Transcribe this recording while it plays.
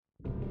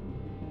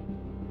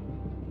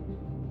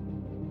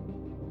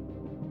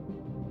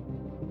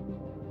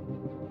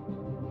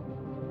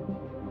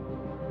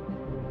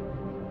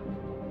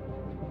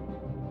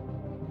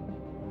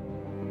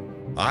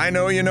I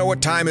know you know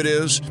what time it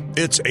is.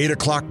 It's 8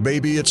 o'clock,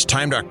 baby. It's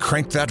time to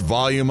crank that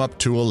volume up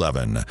to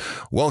 11.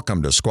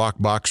 Welcome to Squawk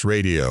Box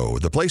Radio,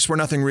 the place where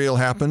nothing real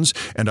happens,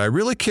 and I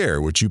really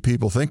care what you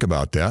people think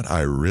about that.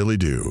 I really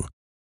do.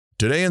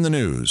 Today in the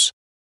news,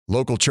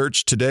 local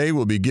church today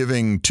will be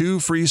giving 2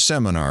 free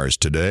seminars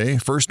today.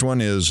 First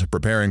one is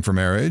Preparing for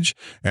Marriage,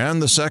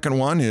 and the second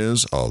one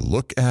is A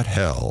Look at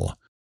Hell.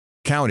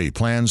 County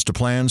plans to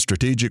plan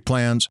strategic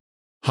plans,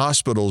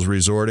 hospitals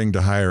resorting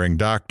to hiring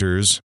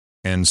doctors,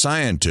 and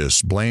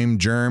scientists blame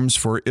germs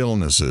for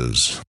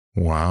illnesses.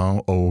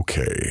 Wow,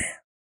 okay.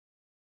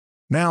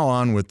 Now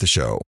on with the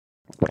show.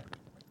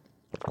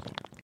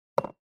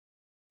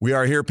 We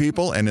are here,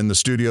 people, and in the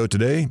studio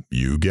today,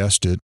 you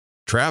guessed it,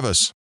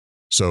 Travis.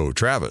 So,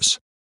 Travis,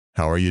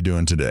 how are you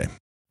doing today?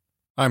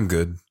 I'm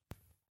good.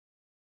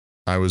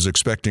 I was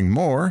expecting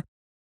more,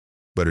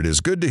 but it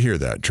is good to hear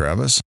that,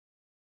 Travis.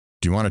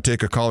 Do you want to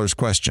take a caller's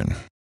question?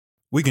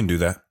 We can do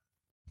that.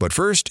 But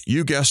first,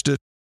 you guessed it,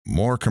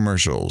 more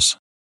commercials.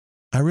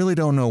 I really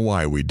don't know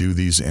why we do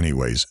these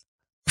anyways.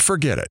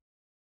 Forget it.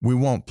 We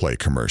won't play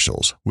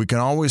commercials. We can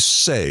always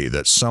say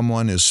that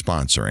someone is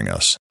sponsoring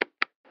us.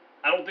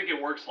 I don't think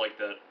it works like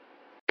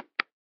that.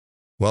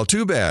 Well,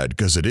 too bad,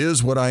 because it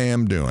is what I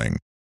am doing.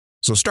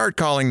 So start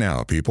calling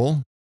now,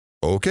 people.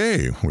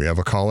 Okay, we have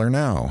a caller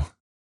now.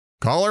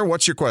 Caller,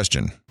 what's your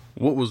question?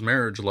 What was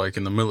marriage like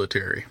in the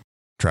military?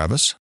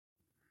 Travis?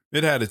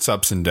 It had its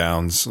ups and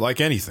downs,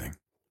 like anything.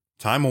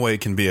 Time away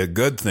can be a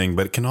good thing,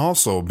 but it can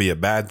also be a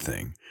bad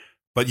thing.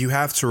 But you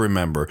have to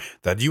remember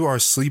that you are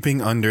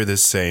sleeping under the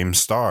same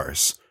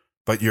stars,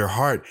 but your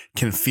heart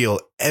can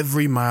feel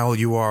every mile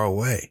you are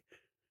away.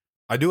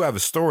 I do have a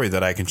story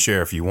that I can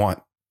share if you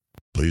want.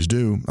 Please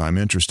do. I'm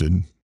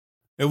interested.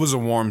 It was a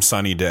warm,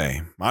 sunny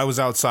day. I was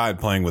outside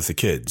playing with the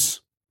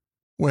kids.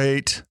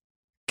 Wait.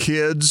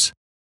 Kids?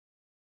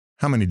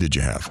 How many did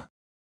you have?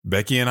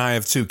 Becky and I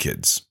have 2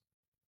 kids.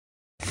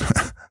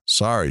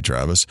 Sorry,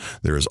 Travis.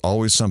 There is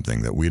always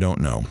something that we don't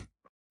know.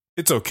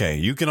 It's okay.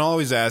 You can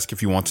always ask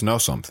if you want to know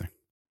something.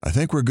 I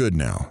think we're good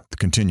now.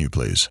 Continue,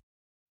 please.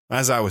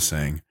 As I was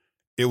saying,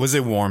 it was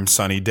a warm,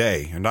 sunny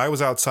day, and I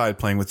was outside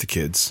playing with the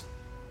kids.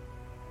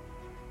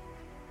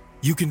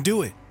 You can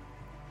do it.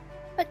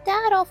 But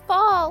Dad, I'll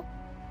fall.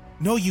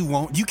 No, you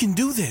won't. You can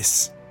do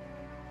this.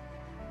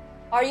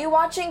 Are you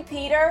watching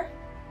Peter?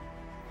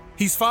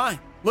 He's fine.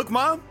 Look,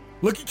 Mom.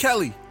 Look at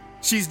Kelly.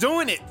 She's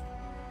doing it.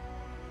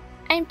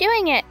 I'm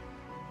doing it.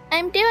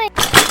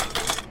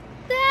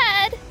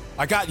 Dad!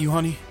 I got you,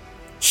 honey.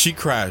 She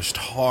crashed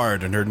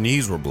hard and her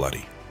knees were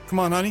bloody. Come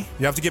on, honey.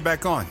 You have to get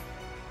back on.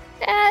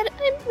 Dad,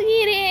 I'm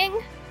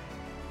bleeding.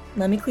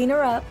 Let me clean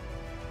her up.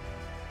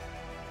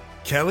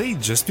 Kelly,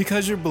 just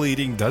because you're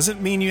bleeding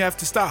doesn't mean you have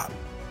to stop.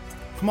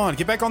 Come on,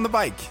 get back on the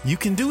bike. You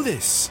can do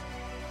this.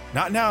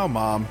 Not now,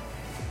 Mom.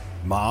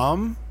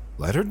 Mom,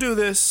 let her do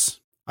this.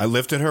 I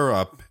lifted her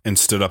up and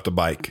stood up the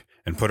bike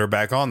and put her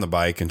back on the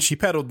bike, and she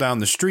pedaled down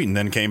the street and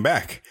then came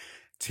back.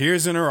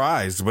 Tears in her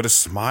eyes, but a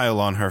smile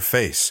on her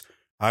face.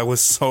 I was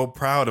so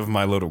proud of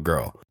my little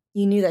girl.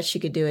 You knew that she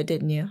could do it,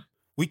 didn't you?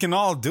 We can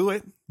all do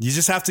it. You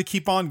just have to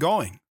keep on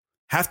going.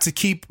 Have to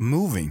keep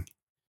moving.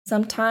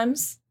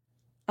 Sometimes,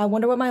 I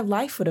wonder what my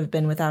life would have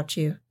been without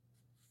you.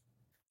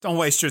 Don't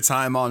waste your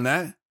time on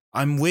that.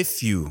 I'm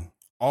with you.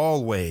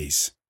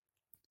 Always.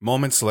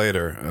 Moments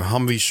later, a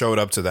Humvee showed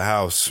up to the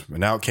house,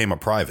 and out came a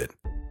private.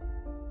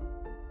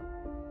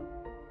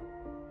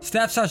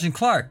 Staff Sergeant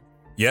Clark.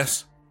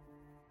 Yes?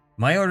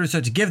 My orders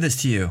are to give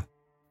this to you.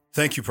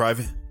 Thank you,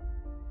 Private.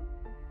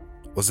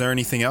 Was there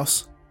anything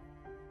else?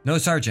 No,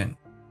 Sergeant.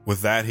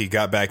 With that, he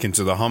got back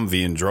into the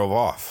Humvee and drove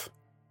off.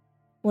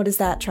 What is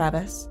that,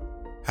 Travis?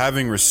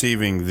 Having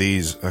receiving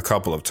these a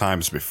couple of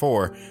times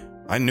before,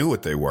 I knew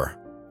what they were.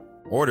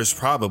 Orders,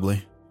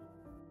 probably.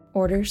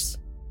 Orders?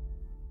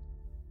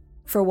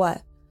 For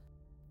what?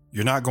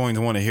 You're not going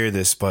to want to hear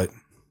this, but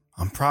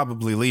I'm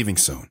probably leaving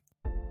soon.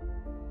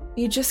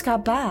 You just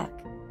got back.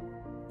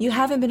 You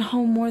haven't been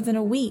home more than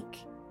a week.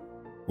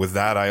 With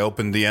that, I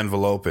opened the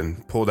envelope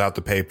and pulled out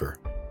the paper.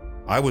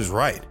 I was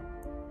right.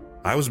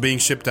 I was being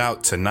shipped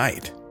out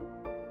tonight.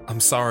 I'm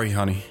sorry,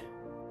 honey.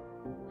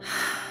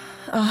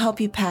 I'll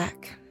help you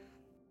pack.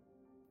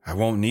 I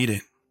won't need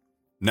it.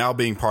 Now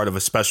being part of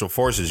a special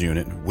forces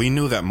unit, we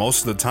knew that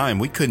most of the time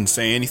we couldn't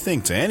say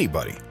anything to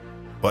anybody.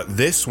 But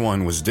this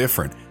one was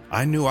different.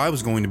 I knew I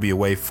was going to be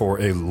away for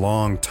a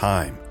long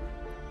time.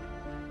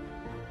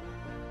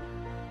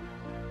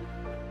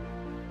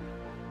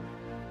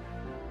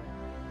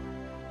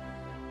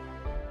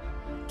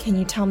 Can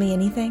you tell me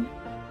anything?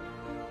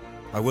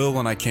 I will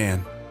when I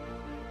can.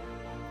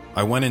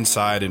 I went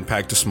inside and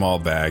packed a small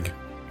bag.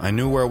 I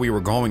knew where we were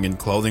going, and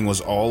clothing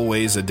was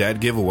always a dead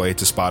giveaway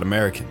to spot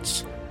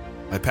Americans.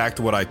 I packed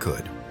what I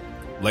could.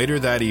 Later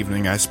that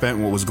evening, I spent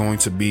what was going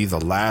to be the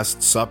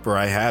last supper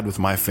I had with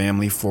my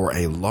family for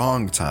a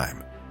long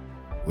time.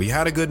 We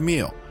had a good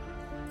meal.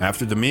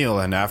 After the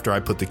meal, and after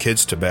I put the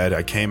kids to bed,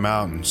 I came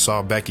out and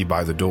saw Becky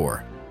by the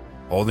door,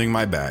 holding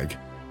my bag.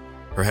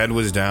 Her head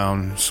was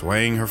down,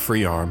 swaying her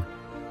free arm.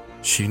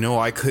 She knew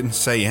I couldn't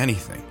say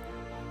anything.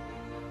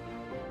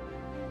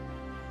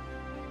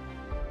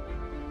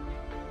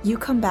 You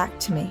come back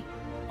to me.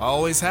 I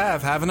always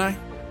have, haven't I?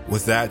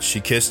 With that, she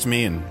kissed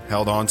me and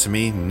held on to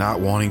me, not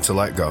wanting to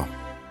let go.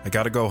 I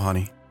gotta go,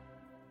 honey.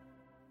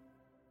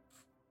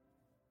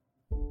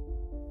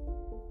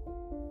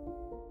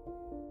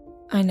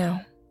 I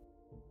know.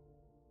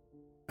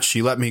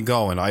 She let me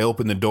go, and I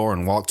opened the door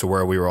and walked to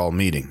where we were all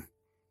meeting.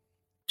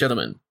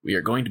 Gentlemen, we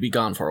are going to be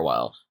gone for a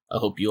while. I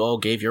hope you all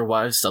gave your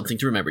wives something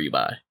to remember you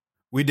by.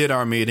 We did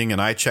our meeting,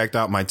 and I checked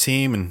out my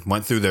team and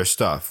went through their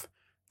stuff,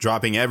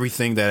 dropping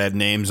everything that had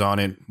names on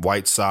it,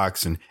 White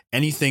Sox, and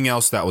anything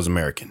else that was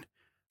American.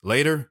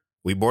 Later,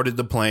 we boarded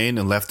the plane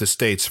and left the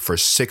States for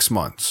 6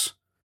 months.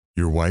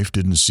 Your wife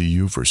didn't see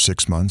you for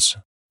 6 months?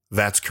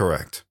 That's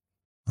correct.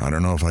 I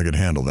don't know if I could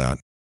handle that.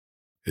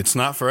 It's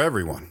not for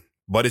everyone,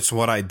 but it's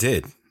what I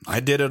did. I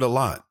did it a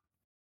lot.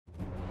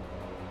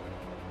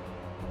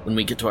 When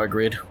we get to our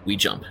grid, we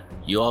jump.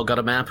 You all got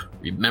a map?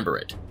 Remember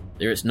it.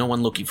 There is no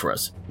one looking for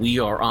us. We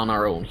are on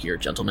our own here,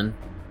 gentlemen.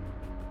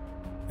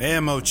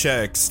 Ammo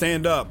check,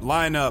 stand up,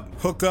 line up,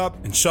 hook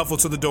up, and shuffle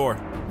to the door.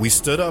 We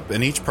stood up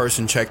and each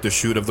person checked the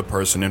chute of the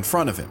person in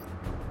front of him.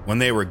 When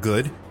they were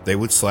good, they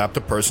would slap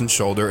the person's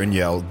shoulder and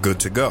yell, "Good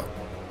to go."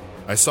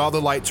 I saw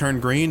the light turn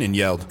green and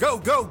yelled, "Go,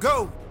 go,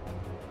 go!"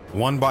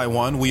 One by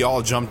one, we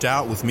all jumped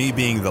out, with me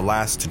being the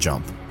last to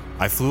jump.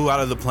 I flew out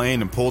of the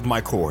plane and pulled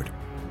my cord.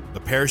 The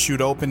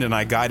parachute opened and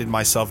I guided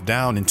myself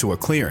down into a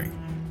clearing.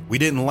 We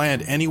didn't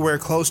land anywhere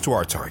close to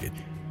our target.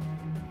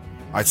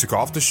 I took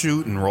off the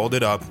chute and rolled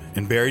it up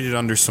and buried it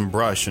under some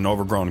brush and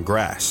overgrown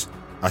grass.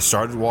 I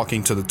started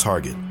walking to the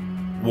target,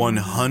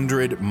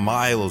 100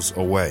 miles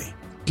away.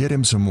 Get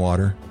him some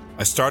water.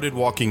 I started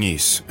walking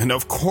east, and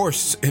of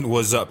course it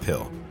was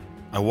uphill.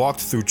 I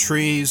walked through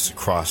trees,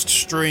 crossed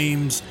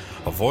streams,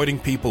 avoiding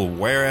people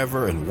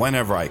wherever and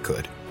whenever I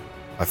could.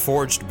 I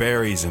foraged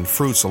berries and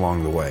fruits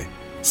along the way,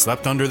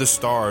 slept under the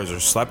stars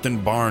or slept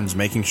in barns,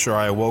 making sure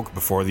I awoke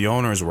before the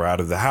owners were out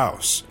of the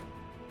house.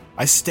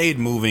 I stayed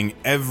moving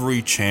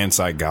every chance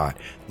I got.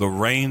 The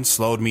rain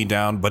slowed me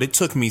down, but it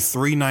took me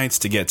 3 nights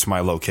to get to my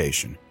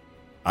location.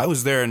 I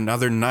was there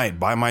another night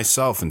by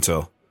myself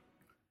until...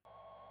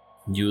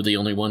 You the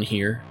only one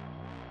here?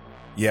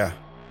 Yeah,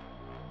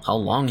 How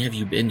long have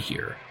you been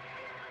here?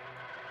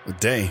 a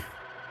day.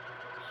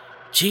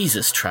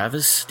 Jesus,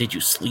 Travis, did you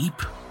sleep?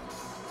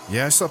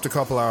 Yeah, I slept a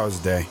couple hours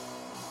a day.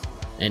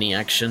 Any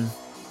action?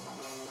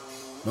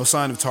 No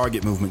sign of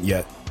target movement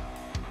yet.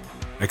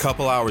 A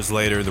couple hours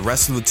later, the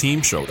rest of the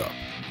team showed up.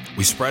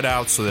 We spread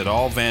out so that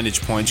all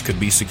vantage points could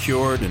be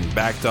secured and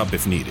backed up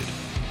if needed.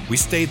 We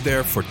stayed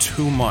there for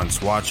 2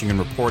 months watching and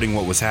reporting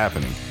what was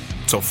happening,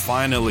 until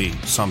finally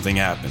something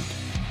happened.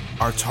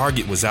 Our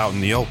target was out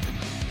in the open.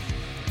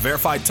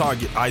 Verified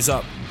target, eyes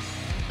up.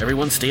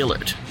 Everyone stay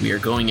alert. We are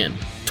going in.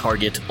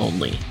 Target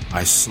only.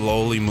 I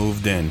slowly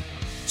moved in,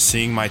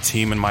 seeing my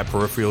team and my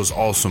peripherals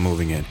also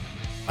moving in.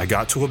 I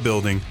got to a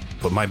building,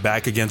 put my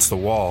back against the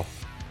wall,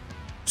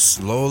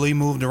 slowly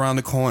moved around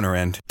the corner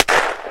and...